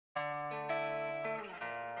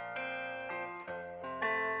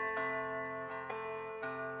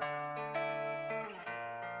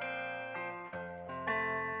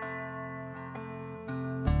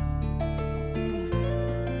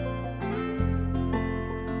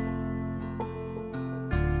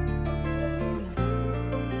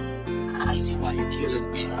icy while you killing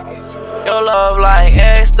me. Your love like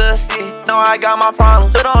ecstasy. Know I got my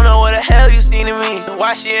problems, but don't know what the hell you seen in me.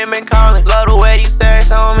 Why she ain't been calling? Love the way you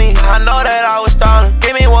sex on me. I know that I was stalling.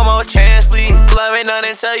 Give me one more chance, please. Love ain't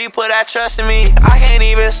nothing until you put that trust in me. I can't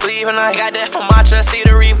even sleep and I got that from my trust. See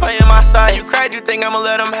the reaper in my sight. You crazy, you think I'ma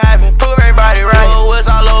let them have it? Prove everybody right. It was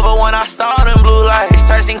all over when I saw them blue lights.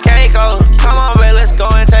 Thirsty Keiko. Come on, babe, let's go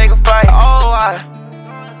and take a fight. Oh,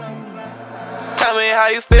 tell me how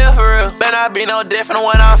you feel for real. Better not be no different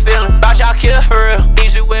when I'm feeling. About y'all kill for real.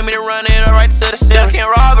 Need you with me to run it right to the ceiling. Can't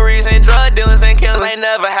robberies and drug dealings and killings. Ain't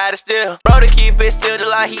never had it still. Bro, to keep it still just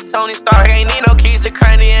like he Tony Stark. Ain't need no keys to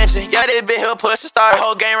crank the engine. Yeah, this bitch he'll push the start.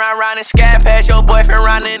 Whole game round and scat past your boyfriend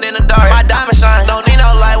running in the dark. My diamond shine. Don't need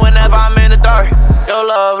no light whenever I'm in the dark. Your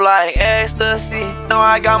love like ecstasy. Know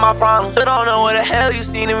I got my problems, but don't know what the hell you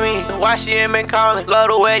seen in me. Why she ain't been calling? Love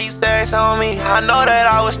the way you sex on me. I know that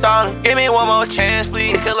I was stalling. Give me one more chance,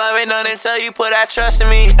 please. Cause love ain't nothing until you put that trust in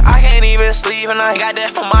me. I can't even sleep and I got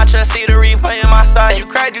that from my trust. See the reaper in my sight. You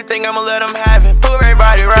crazy, you think I'ma let them have it? Prove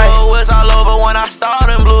everybody right. It was all over when I saw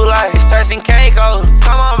them blue lights. Thirsty Keiko.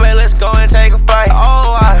 Come on, babe, let's go and take a fight.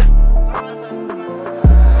 Oh,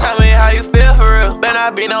 tell me how you feel for real. Better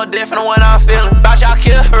not be no different when I'm feeling. About y'all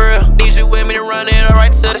kill for real. Need you with me to run it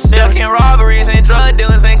right to the ceiling. Can't robberies and drug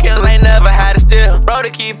dealings and killings. Ain't never had it still. Bro, to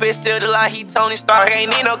keep it still just like he Tony Stark.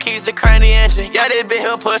 Ain't need no keys to crank the engine. Yeah, this bitch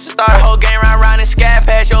he'll push the start. Whole game round and scat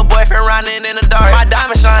past your boyfriend running in the dark. My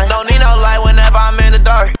diamond shine. Don't need no light whenever I'm in the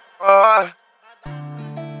dark.